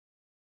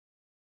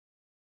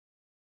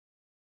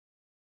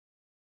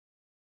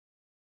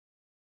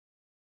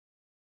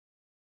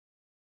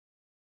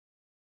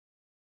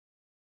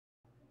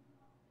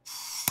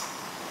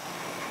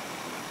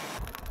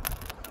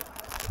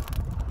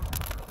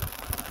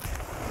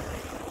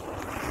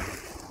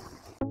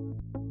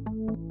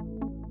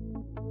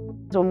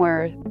When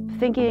we're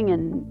thinking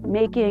and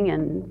making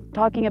and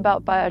talking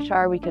about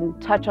biochar, we can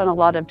touch on a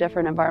lot of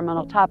different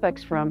environmental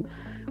topics, from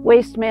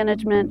waste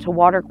management to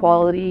water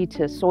quality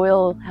to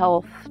soil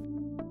health.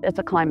 It's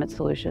a climate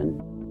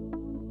solution.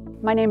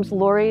 My name's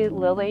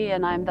Lilly,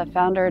 and I'm the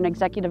founder and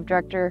executive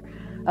director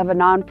of a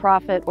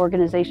nonprofit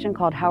organization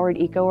called Howard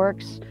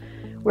EcoWorks.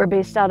 We're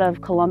based out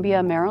of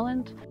Columbia,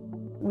 Maryland.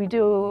 We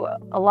do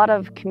a lot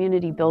of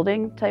community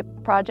building type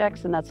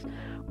projects, and that's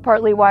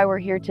partly why we're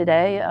here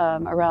today,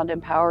 around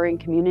empowering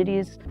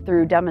communities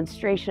through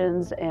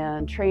demonstrations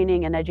and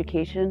training and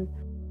education.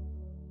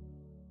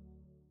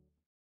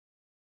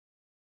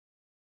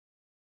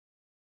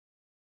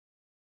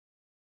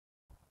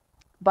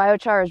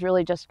 Biochar is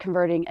really just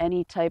converting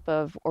any type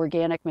of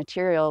organic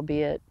material,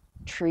 be it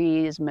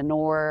trees,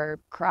 manure,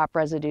 crop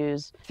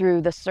residues,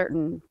 through the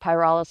certain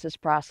pyrolysis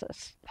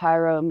process.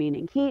 Pyro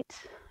meaning heat,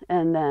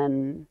 and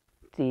then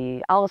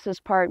the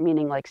olysis part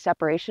meaning like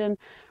separation.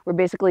 We're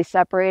basically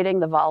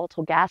separating the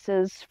volatile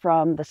gases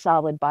from the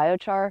solid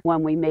biochar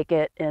when we make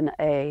it in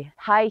a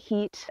high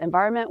heat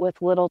environment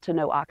with little to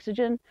no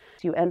oxygen.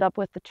 So you end up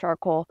with the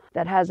charcoal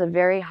that has a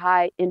very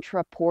high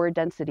intrapore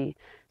density.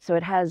 So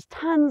it has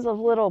tons of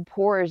little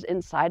pores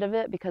inside of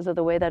it because of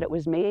the way that it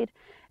was made.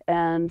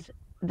 And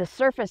the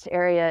surface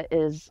area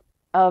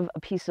of a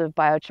piece of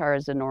biochar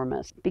is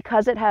enormous.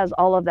 Because it has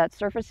all of that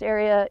surface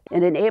area,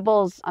 it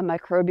enables a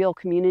microbial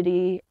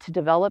community to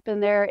develop in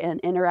there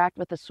and interact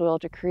with the soil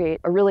to create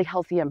a really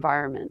healthy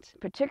environment.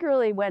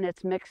 Particularly when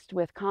it's mixed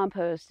with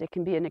compost, it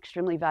can be an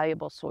extremely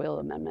valuable soil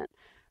amendment.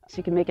 So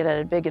you can make it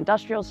at a big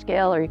industrial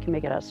scale, or you can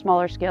make it at a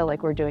smaller scale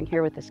like we're doing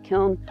here with this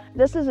kiln.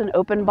 This is an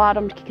open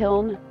bottomed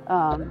kiln.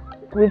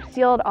 We've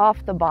sealed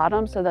off the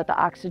bottom so that the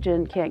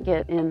oxygen can't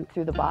get in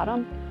through the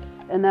bottom.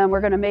 And then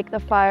we're going to make the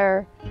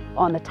fire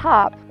on the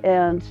top,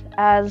 and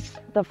as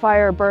the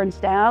fire burns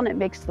down, it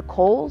makes the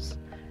coals.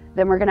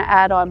 Then we're going to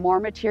add on more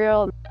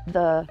material.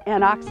 The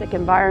anoxic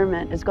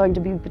environment is going to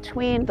be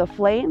between the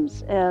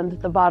flames and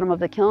the bottom of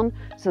the kiln,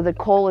 so the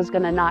coal is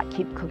going to not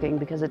keep cooking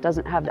because it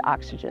doesn't have the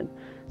oxygen.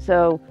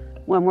 So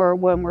when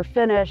we're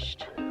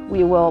finished,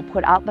 we will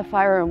put out the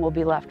fire and we'll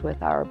be left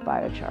with our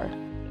biochar.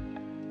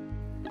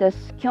 This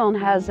kiln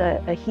has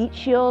a heat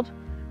shield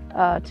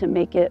to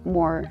make it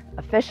more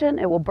efficient.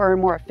 It will burn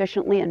more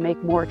efficiently and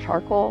make more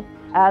charcoal.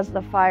 As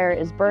the fire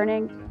is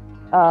burning,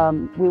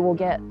 we will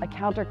get a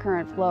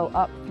countercurrent flow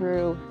up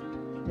through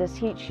this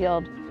heat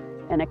shield,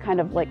 and it kind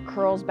of like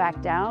curls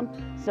back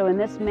down. So in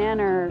this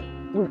manner,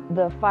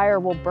 the fire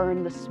will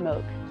burn the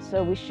smoke.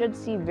 So we should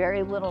see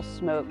very little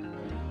smoke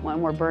when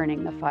we're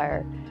burning the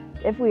fire.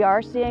 If we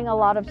are seeing a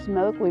lot of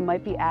smoke, we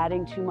might be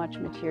adding too much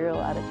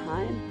material at a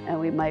time, and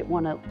we might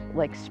want to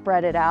like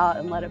spread it out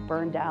and let it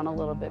burn down a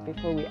little bit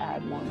before we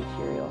add more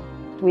material.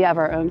 We have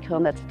our own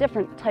kiln that's a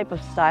different type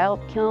of style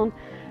kiln.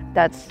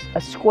 That's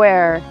a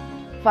square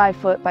 5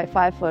 foot by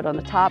 5 foot on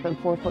the top and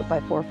 4 foot by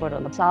 4 foot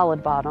on the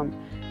solid bottom,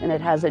 and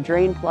it has a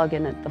drain plug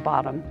in at the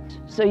bottom.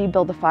 So you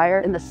build the fire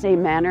in the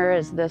same manner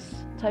as this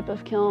type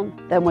of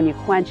kiln. Then when you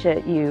quench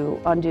it,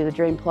 you undo the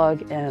drain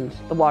plug and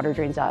the water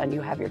drains out and you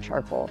have your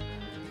charcoal.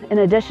 In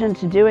addition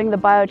to doing the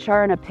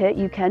biochar in a pit,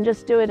 you can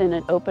just do it in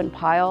an open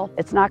pile.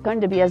 It's not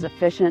going to be as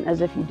efficient as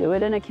if you do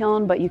it in a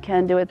kiln, but you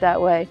can do it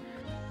that way.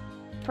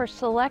 For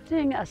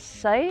selecting a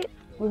site,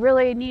 we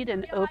really need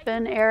an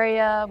open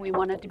area. We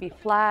want it to be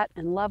flat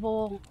and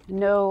level,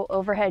 no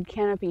overhead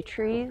canopy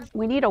trees.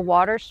 We need a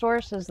water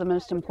source is the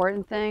most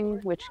important thing,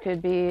 which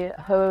could be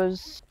a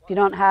hose. If you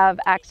don't have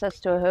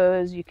access to a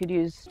hose, you could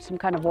use some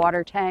kind of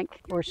water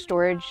tank or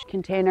storage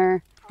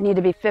container. You need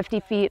to be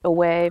 50 feet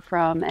away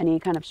from any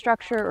kind of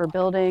structure or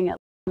building.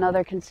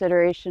 Another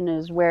consideration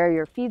is where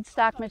your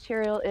feedstock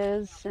material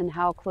is and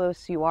how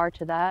close you are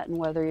to that, and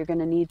whether you're going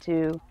to need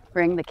to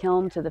bring the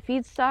kiln to the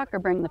feedstock or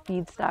bring the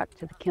feedstock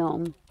to the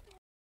kiln.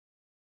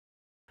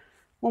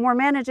 When we're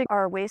managing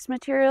our waste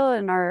material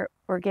and our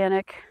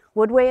organic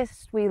wood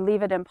waste, we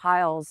leave it in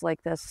piles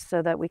like this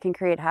so that we can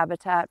create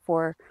habitat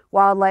for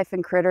wildlife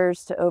and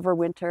critters to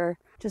overwinter,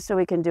 just so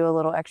we can do a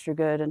little extra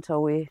good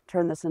until we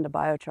turn this into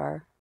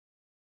biochar.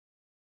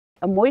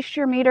 A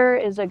moisture meter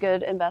is a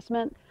good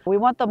investment. We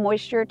want the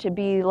moisture to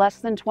be less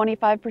than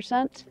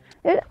 25%.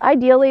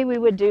 Ideally, we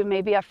would do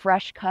maybe a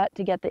fresh cut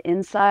to get the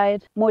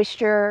inside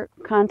moisture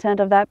content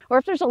of that. Or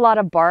if there's a lot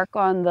of bark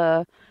on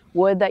the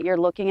wood that you're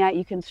looking at,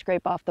 you can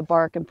scrape off the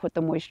bark and put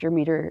the moisture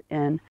meter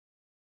in.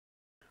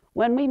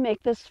 When we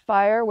make this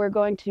fire, we're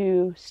going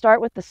to start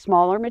with the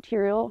smaller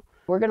material.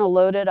 We're going to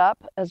load it up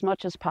as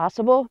much as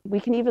possible. We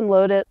can even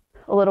load it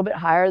a little bit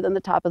higher than the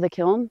top of the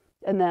kiln.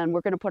 And then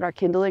we're going to put our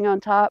kindling on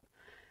top.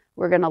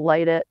 We're going to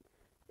light it,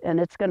 and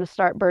it's going to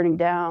start burning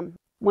down.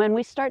 When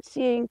we start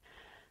seeing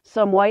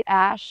some white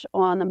ash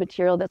on the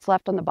material that's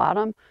left on the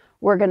bottom,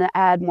 we're going to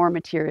add more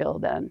material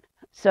then.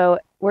 So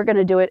we're going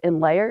to do it in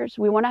layers.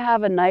 We want to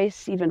have a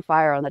nice even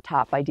fire on the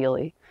top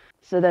ideally.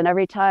 So then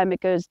every time it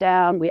goes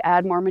down, we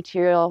add more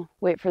material,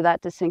 wait for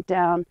that to sink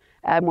down,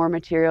 add more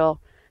material.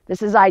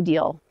 This is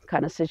ideal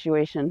kind of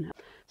situation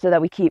so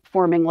that we keep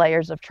forming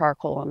layers of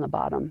charcoal on the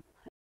bottom.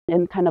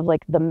 In kind of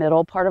like the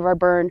middle part of our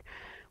burn,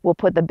 we'll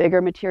put the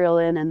bigger material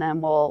in, and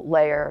then we'll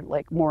layer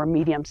like more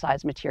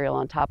medium-sized material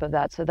on top of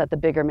that so that the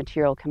bigger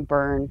material can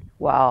burn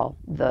while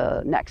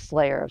the next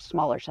layer of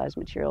smaller sized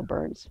material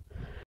burns.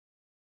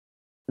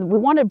 We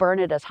want to burn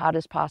it as hot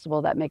as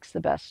possible. That makes the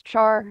best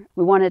char.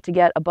 We want it to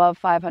get above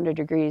 500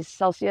 degrees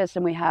Celsius,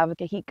 and we have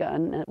a heat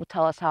gun, and it will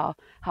tell us how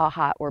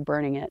hot we're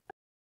burning it.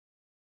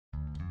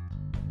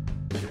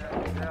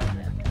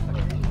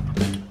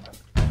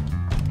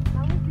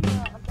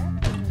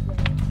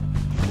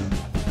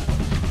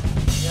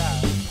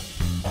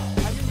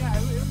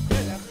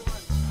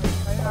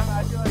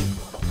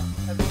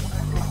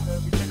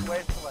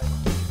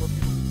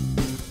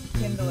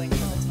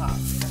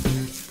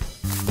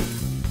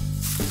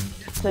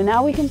 So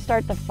now we can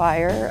start the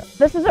fire.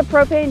 This is a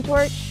propane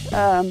torch.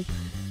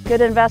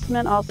 Good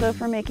investment also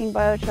for making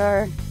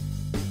biochar.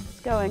 It's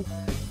going.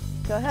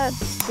 Go ahead.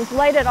 Just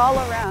light it all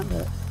around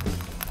it.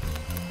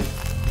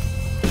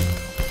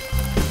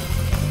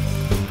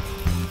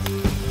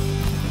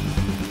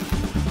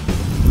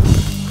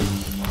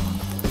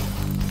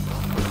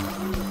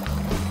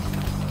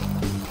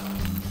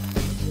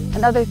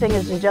 Another thing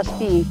is to just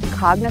be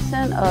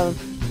cognizant of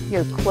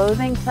your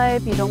clothing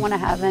type. You don't want to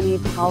have any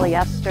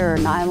polyester or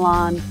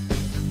nylon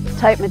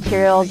type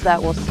materials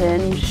that will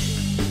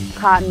singe.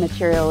 Cotton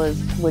material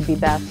would be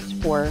best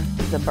for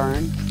the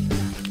burn.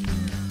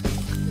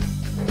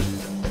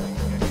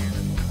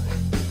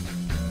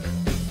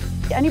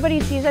 Anybody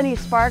sees any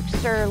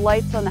sparks or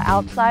lights on the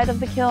outside of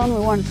the kiln,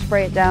 we want to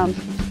spray it down.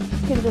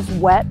 You can just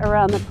wet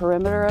around the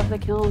perimeter of the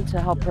kiln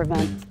to help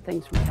prevent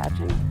things from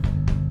catching.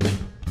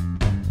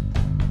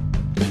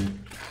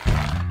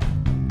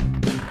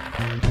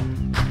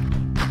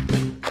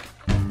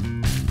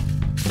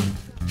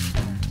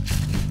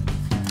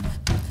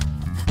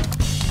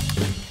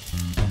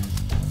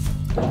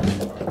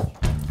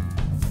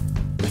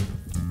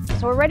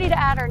 So we're ready to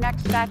add our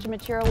next batch of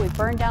material. We've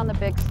burned down the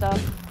big stuff,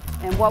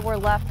 and what we're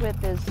left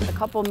with is a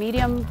couple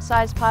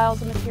medium-sized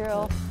piles of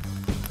material.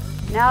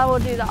 Now we'll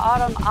do the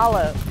autumn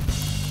olive.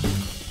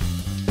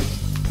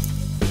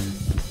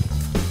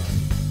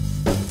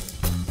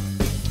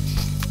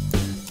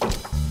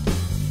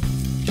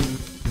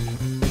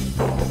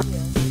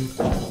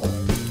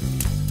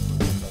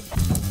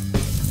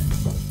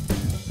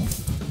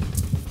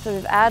 So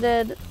we've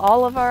added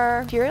all of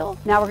our material.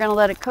 Now we're going to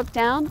let it cook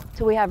down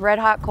till we have red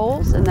hot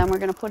coals, and then we're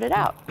going to put it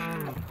out.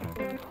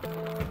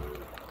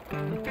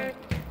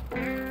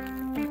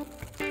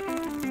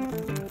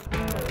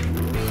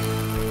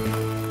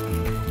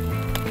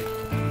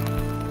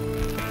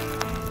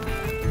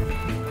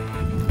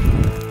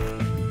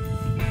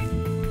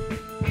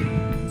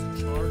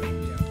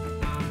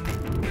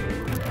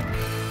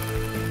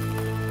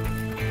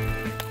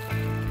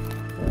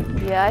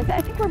 Yeah,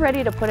 I think we're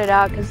ready to put it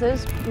out because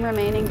those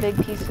remaining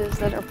big pieces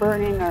that are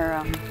burning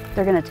are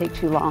they're going to take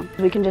too long.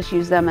 We can just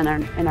use them in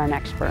our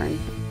next burn.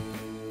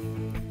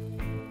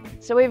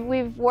 So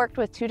we've worked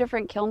with two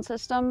different kiln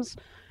systems.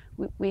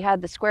 We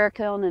had the square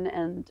kiln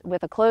and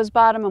with a closed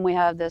bottom, and we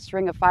have this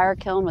ring of fire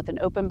kiln with an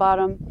open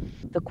bottom.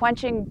 The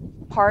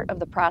quenching part of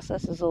the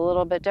process is a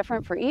little bit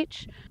different for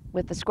each.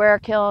 With the square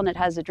kiln, it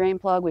has a drain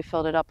plug. We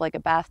filled it up like a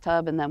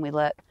bathtub, and then we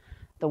let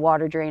the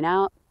water drain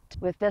out.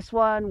 With this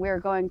one,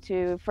 we're going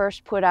to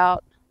first put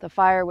out the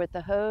fire with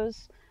the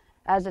hose.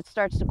 As it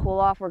starts to cool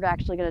off, we're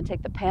actually going to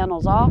take the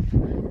panels off.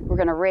 We're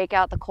going to rake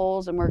out the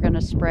coals, and we're going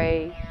to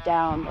spray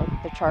down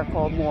the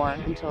charcoal more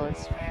until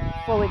it's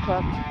fully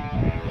cooked.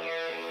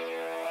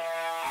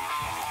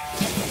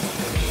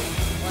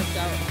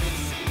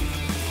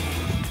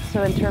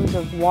 So in terms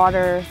of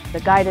water, the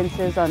guidance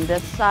is on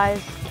this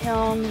size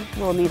kiln,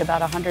 we'll need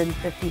about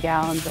 150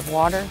 gallons of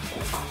water.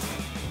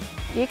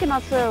 You can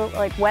also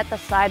wet the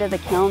side of the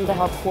kiln to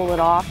help cool it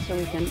off so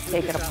we can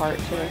take it apart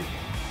too.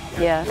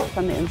 Yeah,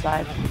 from the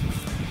inside.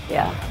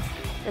 Yeah.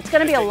 It's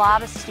going to be a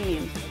lot of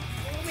steam.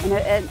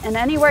 And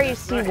anywhere you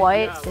see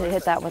white,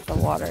 hit that with the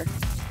water.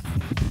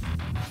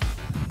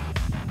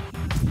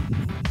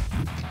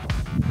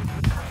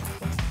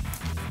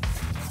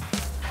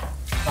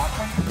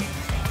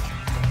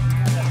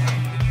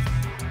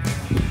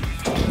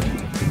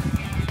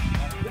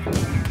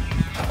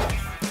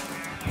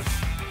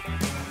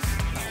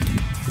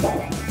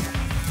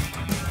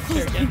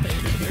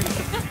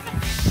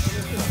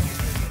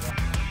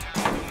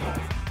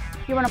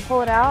 You want to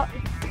pull it out?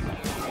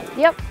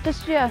 Yep,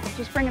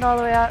 just bring it all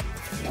the way out.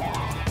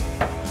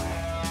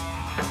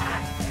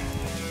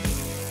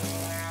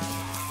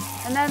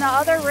 And then the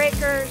other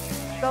rakers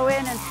go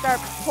in and start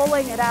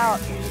pulling it out.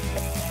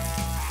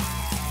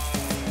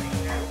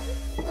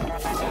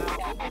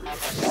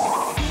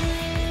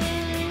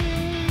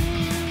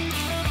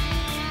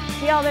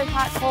 See all those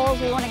hot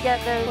coals? We want to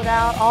get those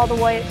out, all the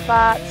white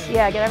spots.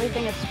 Yeah, get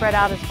everything as spread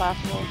out as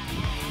possible.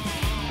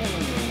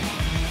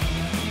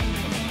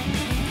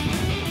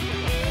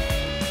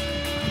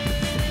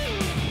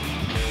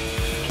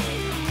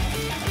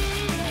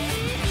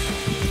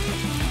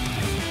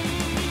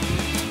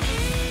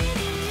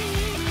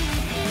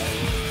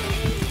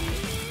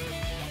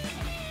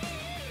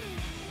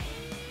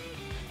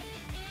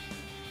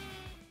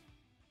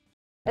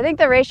 I think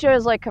the ratio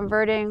is like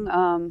converting,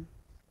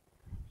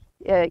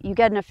 you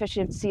get an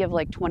efficiency of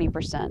like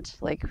 20%.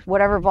 Like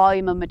whatever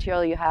volume of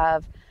material you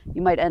have,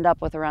 you might end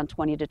up with around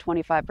 20 to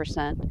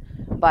 25%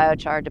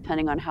 biochar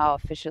depending on how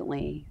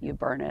efficiently you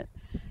burn it.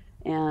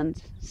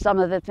 And some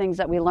of the things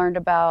that we learned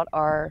about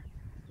are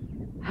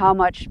how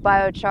much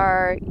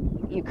biochar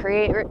you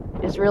create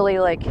is really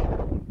like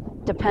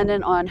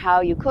dependent on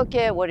how you cook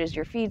it, what is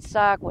your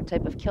feedstock, what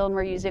type of kiln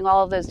we're using.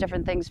 All of those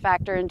different things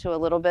factor into a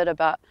little bit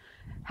about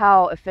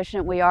how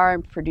efficient we are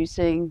in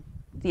producing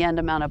the end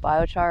amount of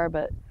biochar,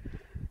 but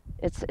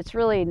it's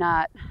really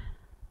not,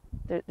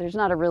 there's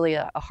not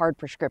a hard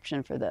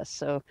prescription for this.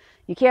 So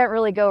you can't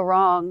really go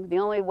wrong. The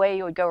only way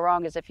you would go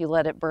wrong is if you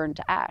let it burn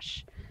to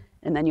ash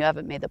and then you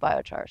haven't made the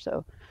biochar.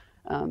 So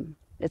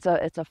it's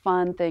a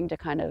fun thing to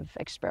kind of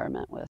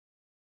experiment with.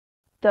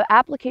 The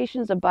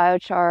applications of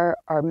biochar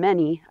are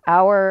many.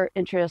 Our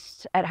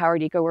interest at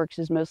Howard EcoWorks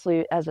is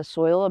mostly as a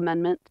soil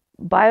amendment.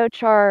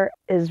 Biochar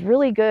is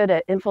really good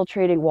at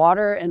infiltrating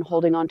water and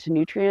holding on to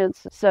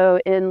nutrients. So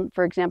in,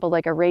 for example,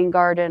 like a rain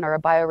garden or a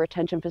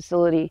bioretention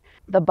facility,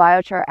 the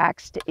biochar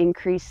acts to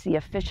increase the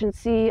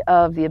efficiency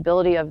of the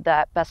ability of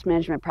that best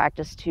management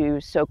practice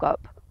to soak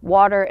up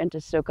water and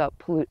to soak up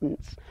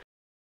pollutants.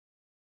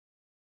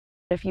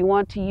 If you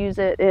want to use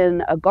it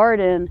in a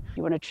garden,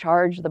 you want to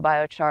charge the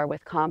biochar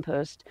with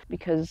compost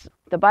because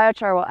the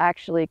biochar will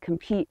actually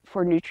compete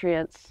for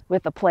nutrients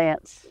with the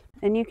plants.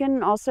 And you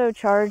can also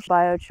charge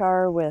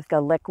biochar with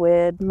a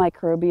liquid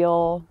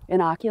microbial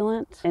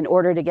inoculant in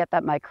order to get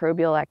that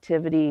microbial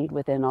activity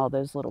within all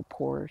those little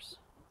pores.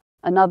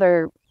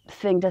 Another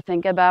thing to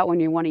think about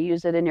when you want to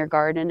use it in your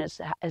garden is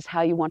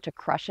how you want to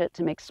crush it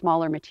to make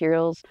smaller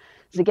materials.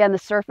 Because again, the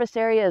surface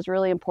area is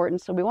really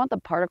important, so we want the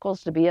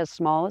particles to be as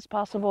small as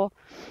possible.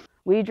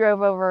 We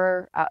drove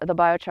over the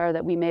biochar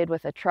that we made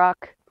with a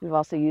truck. We've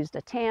also used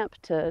a tamp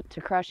to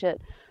crush it.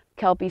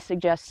 Kelpie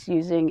suggests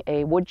using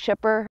a wood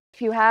chipper.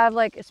 If you have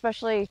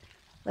especially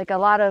a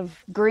lot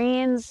of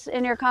greens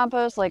in your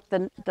compost, like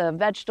the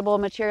vegetable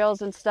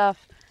materials and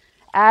stuff,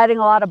 adding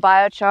a lot of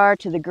biochar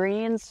to the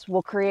greens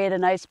will create a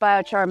nice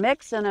biochar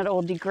mix, and it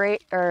will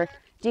degrade or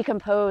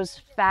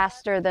decompose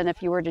faster than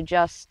if you were to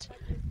just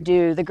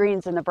do the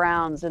greens and the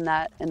browns in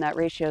that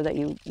ratio that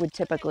you would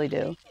typically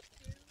do.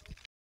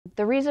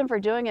 The reason for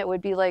doing it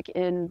would be like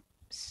in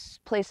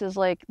places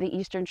like the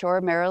Eastern Shore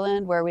of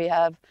Maryland, where we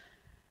have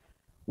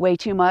way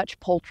too much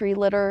poultry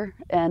litter,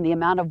 and the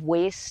amount of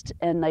waste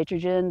and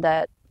nitrogen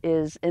that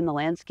is in the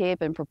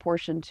landscape in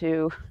proportion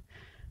to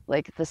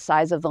the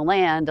size of the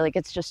land,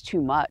 it's just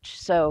too much.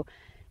 So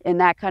in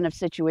that kind of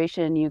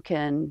situation, you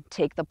can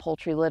take the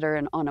poultry litter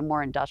and on a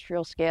more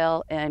industrial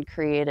scale and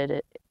create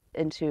it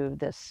into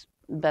this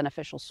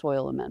beneficial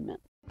soil amendment.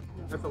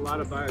 That's a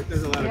lot of bio.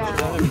 There's a lot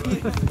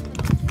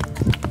of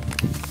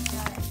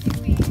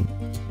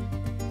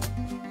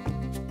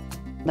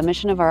The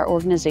mission of our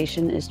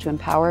organization is to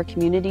empower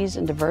communities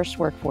and diverse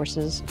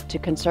workforces to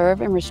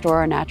conserve and restore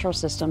our natural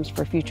systems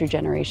for future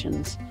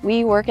generations.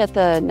 We work at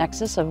the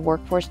nexus of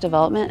workforce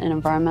development and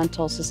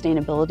environmental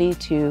sustainability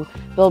to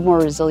build more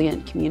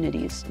resilient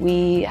communities.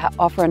 We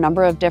offer a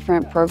number of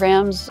different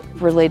programs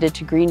related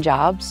to green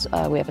jobs.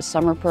 We have a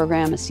summer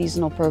program, a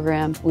seasonal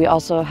program. We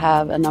also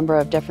have a number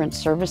of different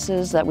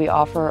services that we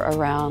offer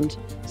around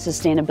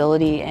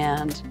sustainability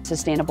and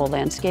sustainable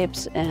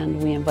landscapes,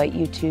 and we invite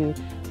you to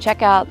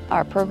check out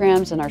our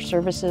programs and our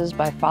services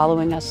by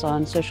following us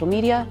on social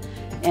media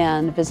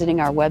and visiting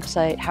our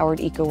website,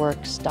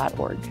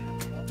 howardecoworks.org.